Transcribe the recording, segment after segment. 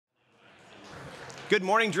Good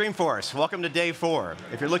morning, Dreamforce. Welcome to day 4.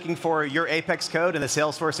 If you're looking for your Apex code in the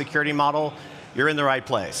Salesforce security model, you're in the right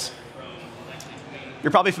place.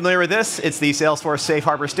 You're probably familiar with this. It's the Salesforce Safe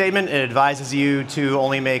Harbor statement. It advises you to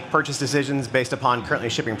only make purchase decisions based upon currently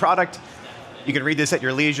shipping product. You can read this at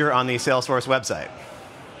your leisure on the Salesforce website.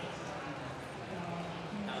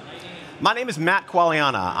 My name is Matt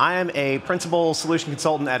Qualiana. I am a principal solution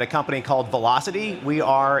consultant at a company called Velocity. We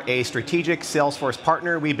are a strategic Salesforce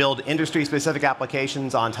partner. We build industry-specific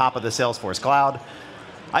applications on top of the Salesforce cloud.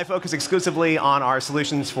 I focus exclusively on our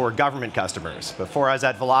solutions for government customers. Before I was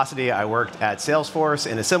at Velocity, I worked at Salesforce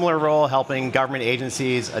in a similar role, helping government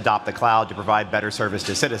agencies adopt the cloud to provide better service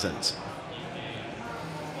to citizens.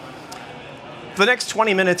 For the next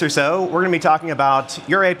 20 minutes or so, we're going to be talking about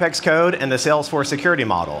your Apex code and the Salesforce security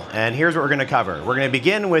model. And here's what we're going to cover. We're going to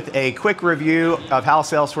begin with a quick review of how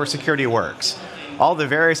Salesforce security works, all the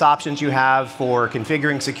various options you have for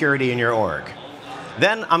configuring security in your org.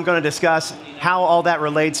 Then I'm going to discuss how all that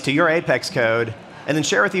relates to your Apex code, and then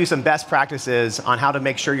share with you some best practices on how to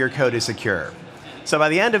make sure your code is secure. So by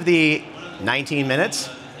the end of the 19 minutes,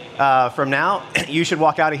 from now, you should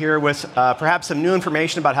walk out of here with perhaps some new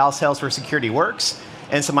information about how Salesforce security works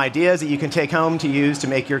and some ideas that you can take home to use to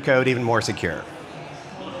make your code even more secure.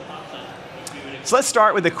 So let's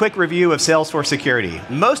start with a quick review of Salesforce security.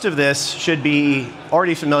 Most of this should be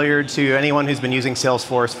already familiar to anyone who's been using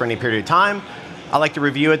Salesforce for any period of time. I like to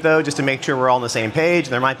review it, though, just to make sure we're all on the same page.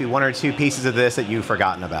 There might be one or two pieces of this that you've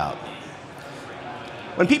forgotten about.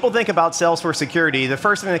 When people think about Salesforce security, the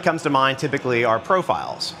first thing that comes to mind typically are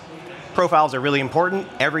profiles. Profiles are really important.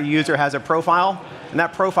 Every user has a profile, and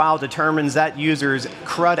that profile determines that user's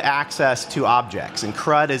CRUD access to objects. And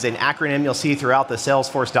CRUD is an acronym you'll see throughout the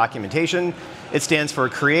Salesforce documentation. It stands for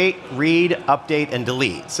create, read, update, and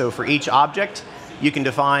delete. So for each object, you can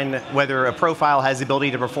define whether a profile has the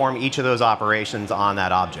ability to perform each of those operations on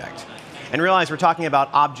that object. And realize we're talking about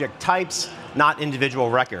object types, not individual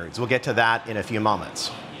records. We'll get to that in a few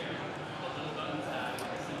moments.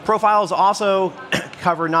 Profiles also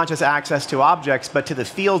cover not just access to objects, but to the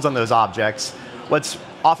fields on those objects, what's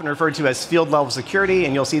often referred to as field level security,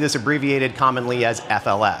 and you'll see this abbreviated commonly as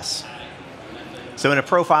FLS. So in a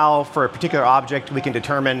profile for a particular object, we can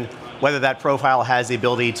determine whether that profile has the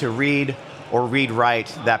ability to read or read-write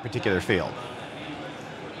that particular field.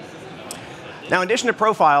 Now, in addition to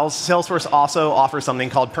profiles, Salesforce also offers something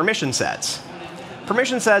called permission sets.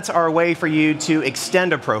 Permission sets are a way for you to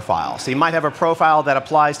extend a profile. So you might have a profile that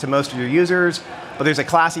applies to most of your users, but there's a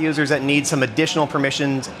class of users that need some additional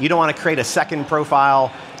permissions. You don't want to create a second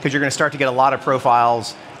profile because you're going to start to get a lot of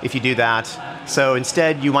profiles if you do that. So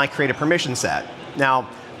instead, you might create a permission set. Now,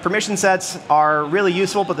 permission sets are really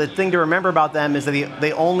useful, but the thing to remember about them is that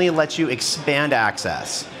they only let you expand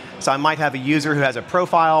access. So I might have a user who has a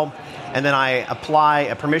profile, and then I apply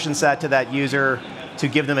a permission set to that user to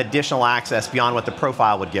give them additional access beyond what the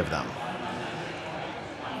profile would give them.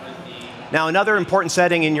 Now, another important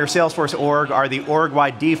setting in your Salesforce org are the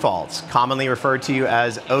org-wide defaults, commonly referred to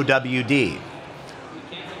as OWD.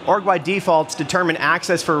 Org-wide defaults determine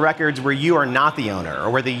access for records where you are not the owner, or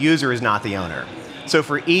where the user is not the owner. So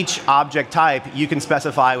for each object type, you can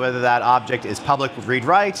specify whether that object is public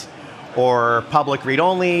read-write, or public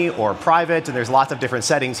read-only, or private, and there's lots of different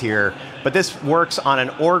settings here. But this works on an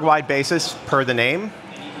org-wide basis per the name.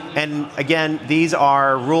 And again, these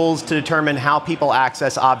are rules to determine how people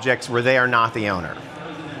access objects where they are not the owner.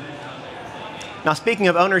 Now, speaking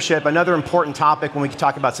of ownership, another important topic when we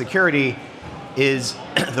talk about security is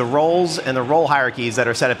the roles and the role hierarchies that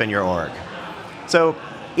are set up in your org. So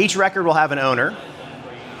each record will have an owner,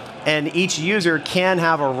 and each user can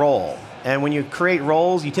have a role. And when you create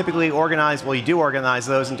roles, you typically organize, well, you do organize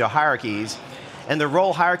those into hierarchies. And the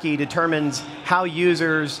role hierarchy determines how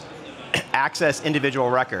users access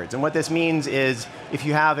individual records. And what this means is if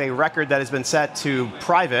you have a record that has been set to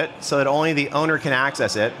private so that only the owner can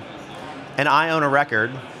access it, and I own a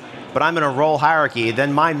record, but I'm in a role hierarchy,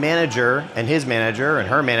 then my manager and his manager and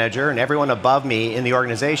her manager and everyone above me in the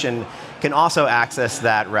organization can also access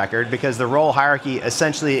that record because the role hierarchy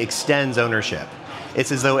essentially extends ownership.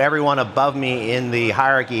 It's as though everyone above me in the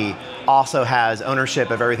hierarchy also has ownership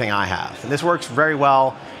of everything I have. And this works very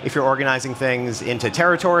well if you're organizing things into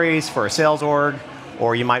territories for a sales org,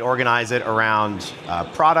 or you might organize it around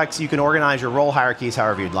products. You can organize your role hierarchies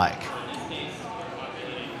however you'd like.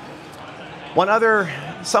 One other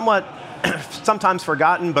somewhat sometimes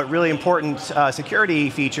forgotten but really important security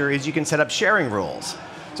feature is you can set up sharing rules.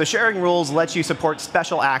 So sharing rules lets you support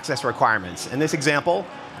special access requirements. In this example,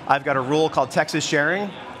 I've got a rule called Texas sharing.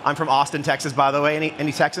 I'm from Austin, Texas, by the way.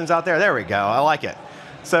 Any Texans out there? There we go. I like it.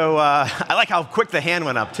 So I like how quick the hand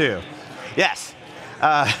went up, too. Yes.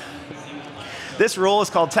 This rule is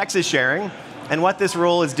called Texas sharing. And what this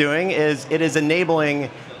rule is doing is it is enabling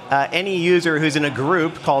any user who's in a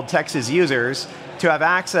group called Texas users to have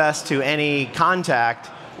access to any contact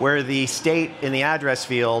where the state in the address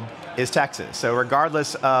field is Texas. So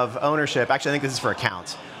regardless of ownership, actually I think this is for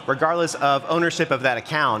accounts, regardless of ownership of that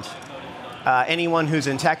account, anyone who's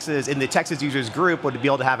in Texas, in the Texas users group would be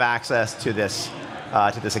able to have access to this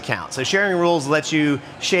account. So sharing rules lets you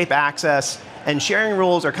shape access, and sharing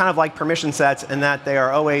rules are kind of like permission sets in that they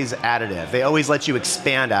are always additive. They always let you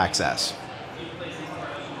expand access.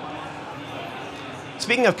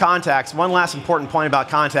 Speaking of contacts, one last important point about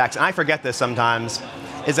contacts, and I forget this sometimes,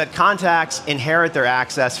 is that contacts inherit their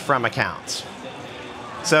access from accounts.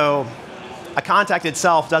 So a contact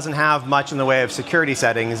itself doesn't have much in the way of security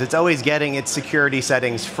settings. It's always getting its security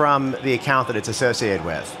settings from the account that it's associated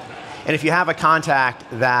with. And if you have a contact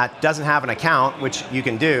that doesn't have an account, which you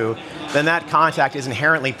can do, then that contact is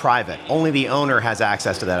inherently private. Only the owner has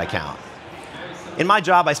access to that account. In my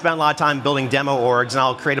job, I spend a lot of time building demo orgs, and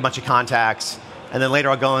I'll create a bunch of contacts, and then later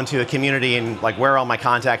I'll go into a community and like, where are all my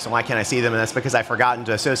contacts and why can't I see them? And that's because I've forgotten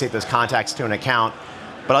to associate those contacts to an account.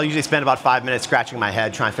 But I'll usually spend about 5 minutes scratching my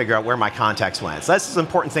head trying to figure out where my contacts went. So that's an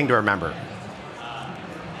important thing to remember.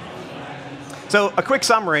 So a quick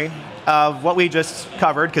summary of what we just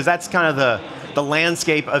covered, because that's kind of the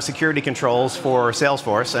landscape of security controls for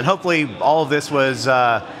Salesforce. And hopefully all of this was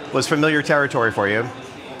familiar territory for you,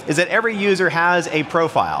 is that every user has a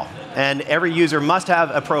profile. And every user must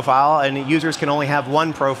have a profile, and users can only have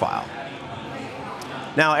one profile.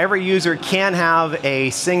 Now, every user can have a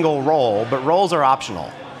single role, but roles are optional.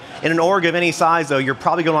 In an org of any size, though, you're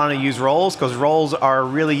probably going to want to use roles, because roles are a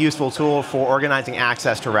really useful tool for organizing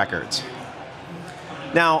access to records.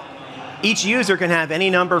 Now, each user can have any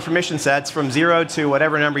number of permission sets from 0 to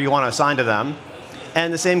whatever number you want to assign to them.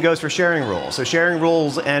 And the same goes for sharing rules. So sharing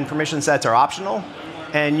rules and permission sets are optional,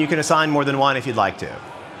 and you can assign more than one if you'd like to.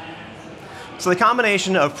 So the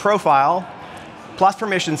combination of profile plus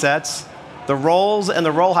permission sets, the roles and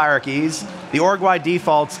the role hierarchies, the org-wide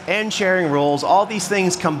defaults, and sharing rules, all these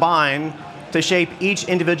things combine to shape each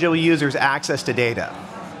individual user's access to data.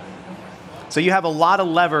 So you have a lot of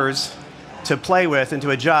levers to play with and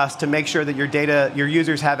to adjust to make sure that your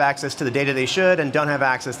users have access to the data they should and don't have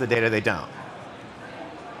access to the data they don't.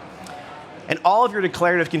 And all of your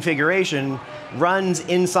declarative configuration runs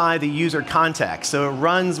inside the user context. So it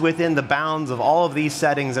runs within the bounds of all of these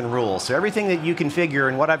settings and rules. So everything that you configure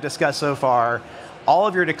and what I've discussed so far, all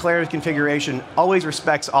of your declarative configuration always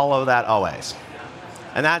respects all of that always.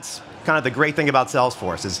 And that's kind of the great thing about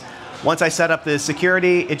Salesforce is once I set up the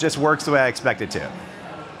security, it just works the way I expect it to.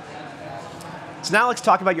 So now let's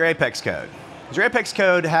talk about your Apex code. Your Apex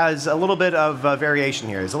code has a little bit of variation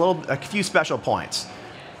here. There's a few special points.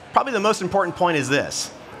 Probably the most important point is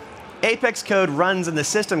this. Apex code runs in the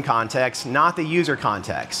system context, not the user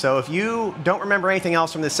context. So if you don't remember anything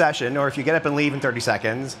else from this session, or if you get up and leave in 30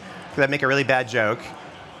 seconds, because I'd make a really bad joke,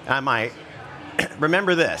 I might,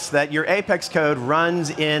 remember this, that your Apex code runs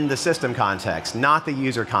in the system context, not the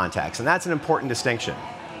user context. And that's an important distinction.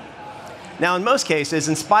 Now, in most cases,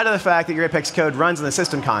 in spite of the fact that your Apex code runs in the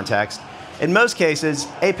system context, in most cases,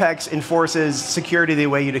 Apex enforces security the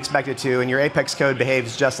way you'd expect it to, and your Apex code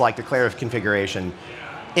behaves just like declarative configuration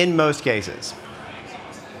in most cases.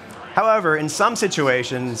 However, in some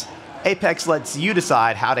situations, Apex lets you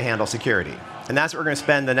decide how to handle security. And that's what we're going to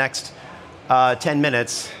spend the next 10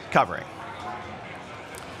 minutes covering.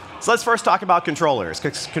 So let's first talk about controllers,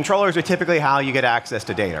 because controllers are typically how you get access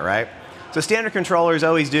to data, right? So standard controllers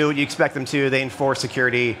always do what you expect them to. They enforce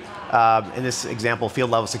security, in this example, field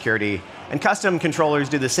level security. And custom controllers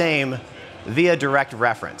do the same via direct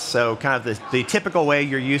reference. So kind of the typical way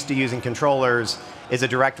you're used to using controllers is a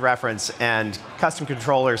direct reference, and custom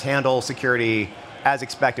controllers handle security as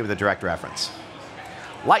expected with a direct reference.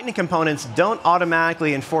 Lightning components don't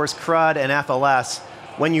automatically enforce CRUD and FLS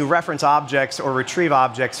when you reference objects or retrieve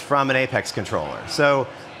objects from an Apex controller. So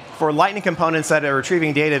for Lightning components that are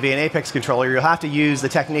retrieving data via an Apex controller, you'll have to use the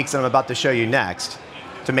techniques that I'm about to show you next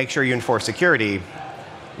to make sure you enforce security.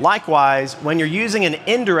 Likewise, when you're using an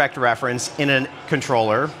indirect reference in a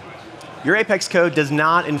controller, your Apex code does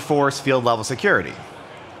not enforce field level security.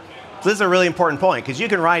 So this is a really important point, because you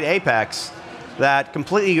can write Apex that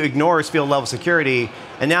completely ignores field level security,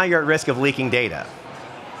 and now you're at risk of leaking data.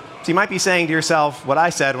 So you might be saying to yourself what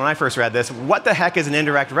I said when I first read this, what the heck is an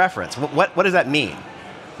indirect reference? What does that mean?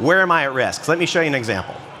 Where am I at risk? So let me show you an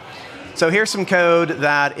example. So here's some code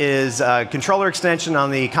that is a controller extension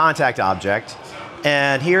on the contact object.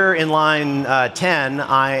 And here in line 10,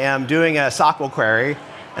 I am doing a SOQL query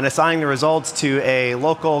and assigning the results to a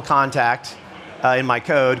local contact in my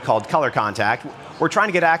code called color contact. We're trying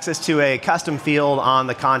to get access to a custom field on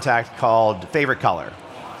the contact called favorite color.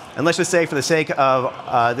 And let's just say, for the sake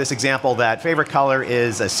of this example, that favorite color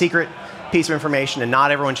is a secret piece of information, and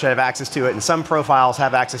not everyone should have access to it, and some profiles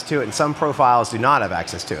have access to it, and some profiles do not have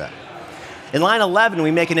access to it. In line 11,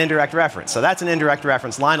 we make an indirect reference. So that's an indirect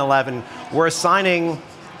reference. Line 11, we're assigning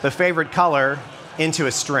the favorite color into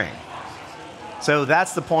a string. So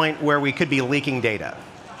that's the point where we could be leaking data,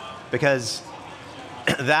 because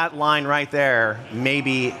that line right there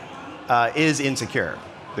maybe is insecure.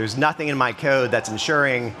 There's nothing in my code that's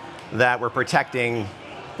ensuring that we're protecting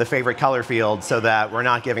the favorite color field so that we're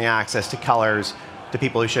not giving access to colors to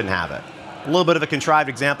people who shouldn't have it. A little bit of a contrived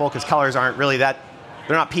example, because colors aren't really that,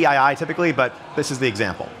 they're not PII typically, but this is the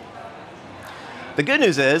example. The good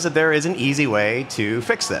news is that there is an easy way to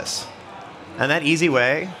fix this. And that easy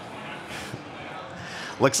way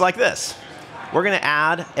looks like this. We're going to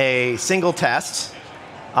add a single test.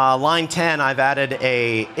 Line 10, I've added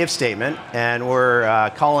a if statement, and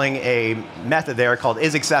we're calling a method there called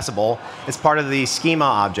isAccessible. It's part of the schema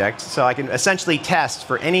object, so I can essentially test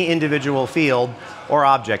for any individual field, or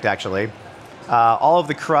object actually, all of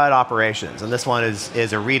the CRUD operations. And this one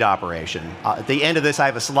is a read operation. At the end of this, I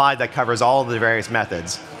have a slide that covers all of the various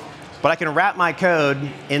methods. But I can wrap my code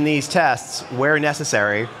in these tests where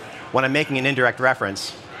necessary when I'm making an indirect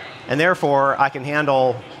reference, and therefore I can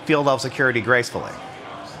handle field level security gracefully.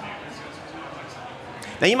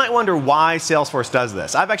 Now you might wonder why Salesforce does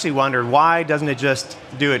this. I've actually wondered, why doesn't it just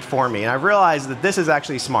do it for me? And I've realized that this is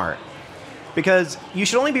actually smart, because you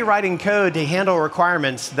should only be writing code to handle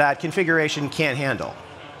requirements that configuration can't handle,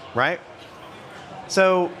 right?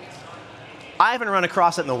 So I haven't run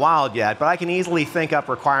across it in the wild yet, but I can easily think up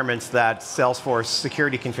requirements that Salesforce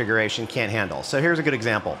security configuration can't handle. So here's a good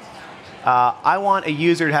example. I want a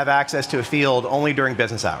user to have access to a field only during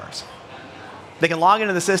business hours. They can log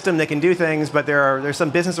into the system, they can do things, but there's some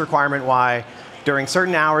business requirement why during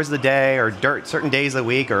certain hours of the day, or certain days of the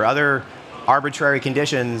week, or other arbitrary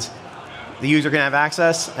conditions, the user can have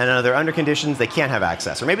access, and under other conditions, they can't have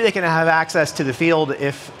access. Or maybe they can have access to the field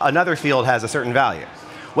if another field has a certain value.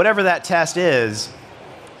 Whatever that test is,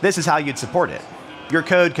 this is how you'd support it. Your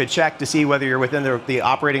code could check to see whether you're within the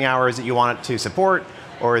operating hours that you want it to support,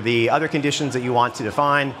 or the other conditions that you want to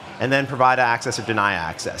define, and then provide access or deny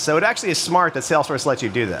access. So it actually is smart that Salesforce lets you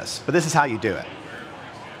do this, but this is how you do it.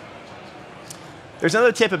 There's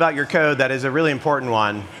another tip about your code that is a really important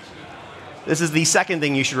one. This is the second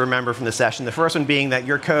thing you should remember from the session. The first one being that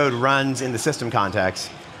your code runs in the system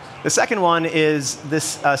context. The second one is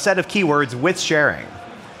this set of keywords with sharing.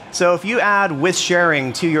 So if you add with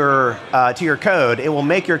sharing to your code, it will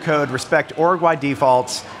make your code respect org-wide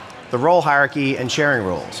defaults, the role hierarchy, and sharing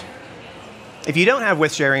rules. If you don't have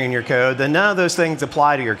with sharing in your code, then none of those things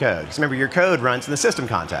apply to your code. Because remember, your code runs in the system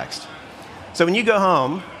context. So when you go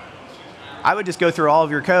home, I would just go through all of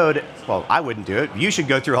your code. Well, I wouldn't do it. You should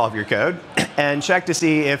go through all of your code and check to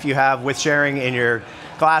see if you have with sharing in your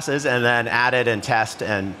classes, and then add it and test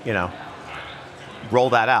and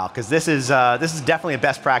roll that out. Because this is definitely a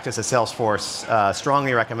best practice that Salesforce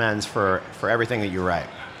strongly recommends for everything that you write.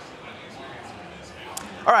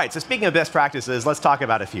 All right, so speaking of best practices, let's talk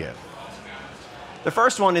about a few. The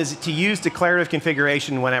first one is to use declarative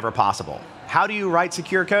configuration whenever possible. How do you write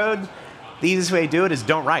secure code? The easiest way to do it is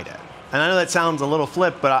don't write it. And I know that sounds a little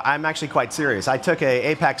flip, but I'm actually quite serious. I took an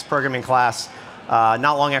Apex programming class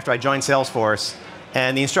not long after I joined Salesforce,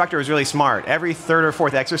 and the instructor was really smart. Every third or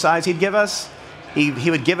fourth exercise he'd give us,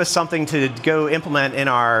 he would give us something to go implement in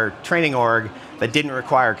our training org that didn't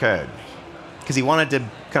require code. Because he wanted to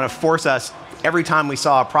kind of force us, every time we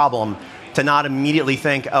saw a problem, to not immediately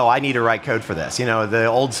think, oh, I need to write code for this. You know, the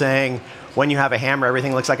old saying, when you have a hammer,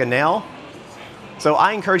 everything looks like a nail. So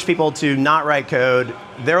I encourage people to not write code.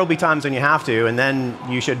 There will be times when you have to, and then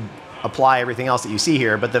you should apply everything else that you see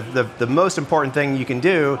here. But the most important thing you can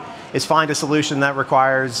do is find a solution that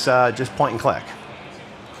requires just point and click.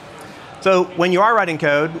 So when you are writing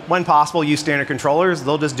code, when possible, use standard controllers.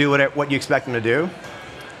 They'll just do what you expect them to do.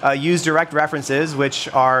 Use direct references, which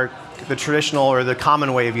are the traditional or the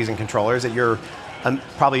common way of using controllers that you're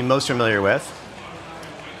probably most familiar with.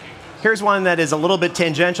 Here's one that is a little bit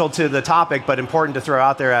tangential to the topic, but important to throw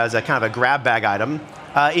out there as a kind of a grab bag item.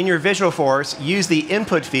 In your Visualforce, use the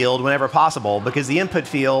input field whenever possible, because the input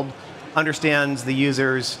field understands the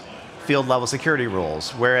user's field level security rules,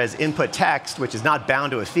 whereas input text, which is not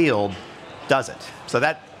bound to a field, doesn't. So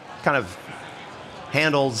that kind of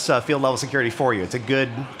handles field level security for you. It's a good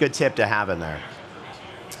tip to have in there.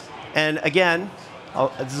 And again,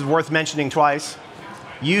 this is worth mentioning twice.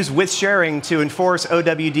 use with sharing to enforce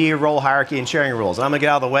OWD role hierarchy and sharing rules. And I'm going to get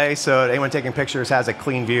out of the way so anyone taking pictures has a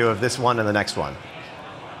clean view of this one and the next one.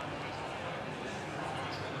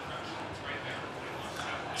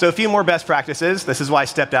 So a few more best practices. This is why I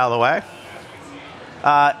stepped out of the way.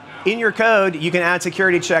 In your code, you can add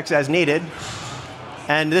security checks as needed.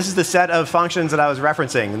 And this is the set of functions that I was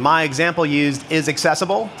referencing. My example used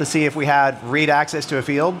isAccessible to see if we had read access to a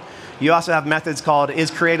field. You also have methods called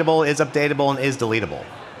isCreatable, isUpdatable, and isDeletable.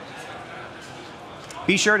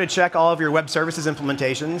 Be sure to check all of your web services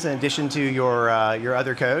implementations in addition to your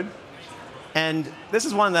other code. And this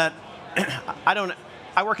is one that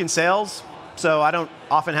I work in sales, so I don't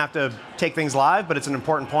often have to take things live, but it's an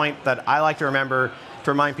important point that I like to remember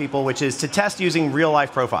to remind people, which is to test using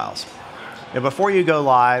real-life profiles. Before you go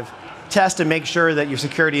live, test to make sure that your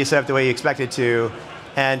security is set up the way you expect it to,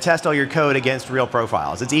 and test all your code against real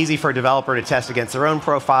profiles. It's easy for a developer to test against their own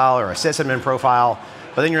profile or a sysadmin profile,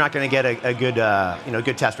 but then you're not going to get a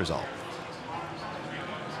good test result.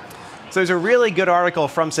 So there's a really good article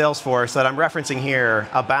from Salesforce that I'm referencing here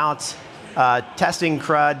about testing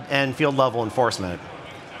CRUD and field level enforcement.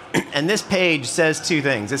 And this page says two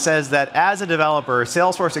things. It says that as a developer,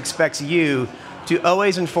 Salesforce expects you to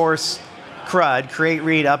always enforce CRUD, create,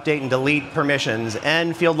 read, update, and delete permissions,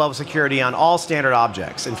 and field level security on all standard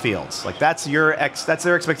objects and fields. Like that's their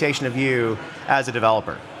expectation of you as a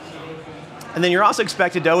developer. And then you're also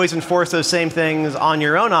expected to always enforce those same things on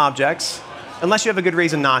your own objects, unless you have a good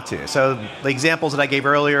reason not to. So the examples that I gave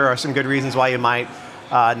earlier are some good reasons why you might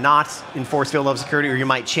not enforce field level security, or you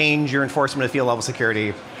might change your enforcement of field level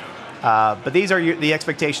security. But these are the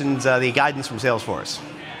expectations, the guidance from Salesforce.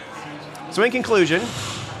 So in conclusion,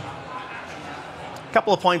 a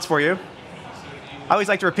couple of points for you. I always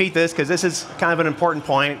like to repeat this because this is kind of an important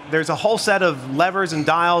point. There's a whole set of levers and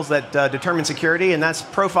dials that determine security, and that's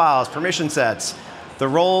profiles, permission sets, the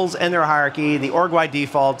roles and their hierarchy, the org-wide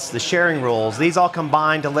defaults, the sharing rules. These all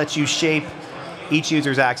combine to let you shape each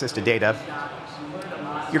user's access to data.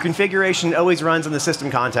 Your configuration always runs in the system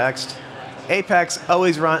context. Apex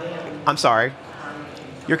always run. I'm sorry.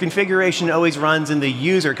 Your configuration always runs in the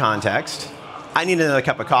user context. I need another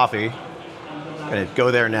cup of coffee. I'm going to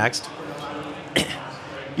go there next.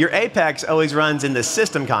 Your Apex always runs in the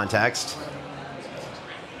system context.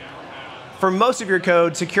 For most of your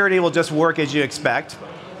code, security will just work as you expect.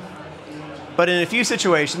 But in a few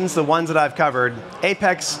situations, the ones that I've covered,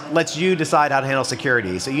 Apex lets you decide how to handle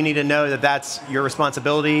security. So you need to know that that's your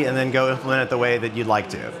responsibility and then go implement it the way that you'd like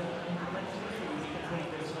to.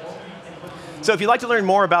 So if you'd like to learn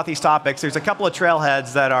more about these topics, there's a couple of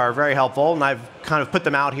trailheads that are very helpful, and I've kind of put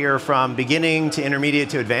them out here from beginning to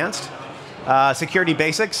intermediate to advanced. Security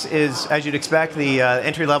Basics is, as you'd expect, the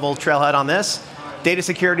entry-level trailhead on this. Data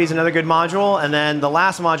security is another good module, and then the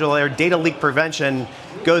last module there, data leak prevention,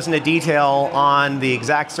 goes into detail on the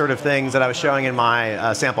exact sort of things that I was showing in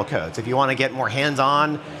my sample codes. If you want to get more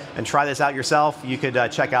hands-on and try this out yourself, you could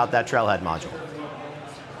check out that trailhead module.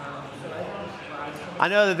 I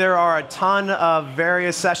know that there are a ton of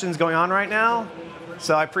various sessions going on right now,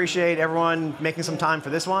 so I appreciate everyone making some time for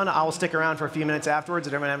this one. I will stick around for a few minutes afterwards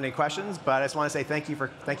if anyone have any questions, but I just want to say thank you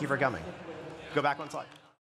for coming. Go back one slide.